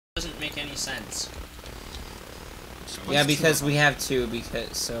doesn't make any sense. Yeah, because we have two,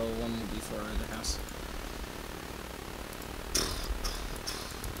 so one will be for our other house.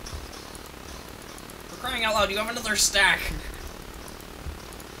 For crying out loud, you have another stack!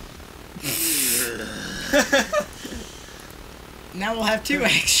 Now we'll have 2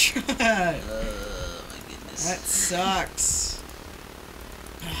 extra. My goodness. That sucks.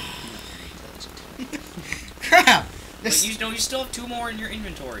 Crap! But you still have 2 more in your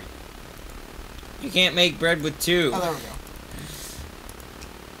inventory. You can't make bread with 2. Oh, there we go.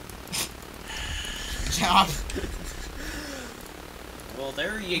 Good job. Well,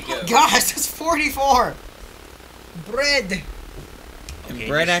 there you go. Oh, gosh, that's 44! Bread! And Okay,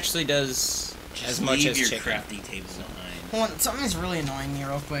 bread just- actually does as much leave as your chicken. crafting table behind. Hold on, something's really annoying me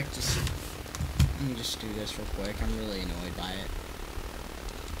real quick. Let me just do this real quick. I'm really annoyed by it.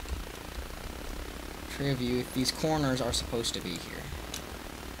 Tree of view, these corners are supposed to be here.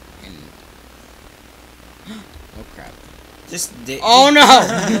 And... oh crap. Just dig. Oh no!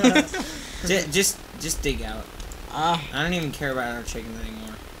 just dig out. I don't even care about our chickens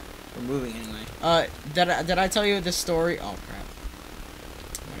anymore. We're moving anyway. Did I tell you the story? Oh crap.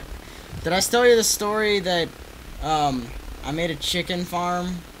 Whatever. Did I tell you the story that I made a chicken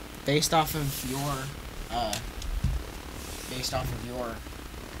farm based off of your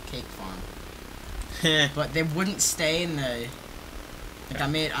cake farm? But they wouldn't stay in the. Like I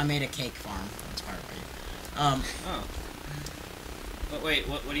made a cake farm. That's part of it. Oh. But wait,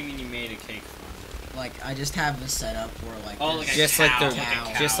 what do you mean you made a cake farm? Like I just have this set up where like. Oh, like a just cow, like the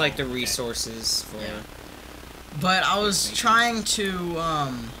like a just cow. like the Okay. resources for. Yeah. But I was trying to I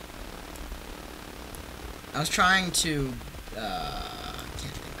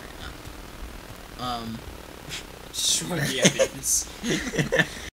can't think right now. Shred the evidence.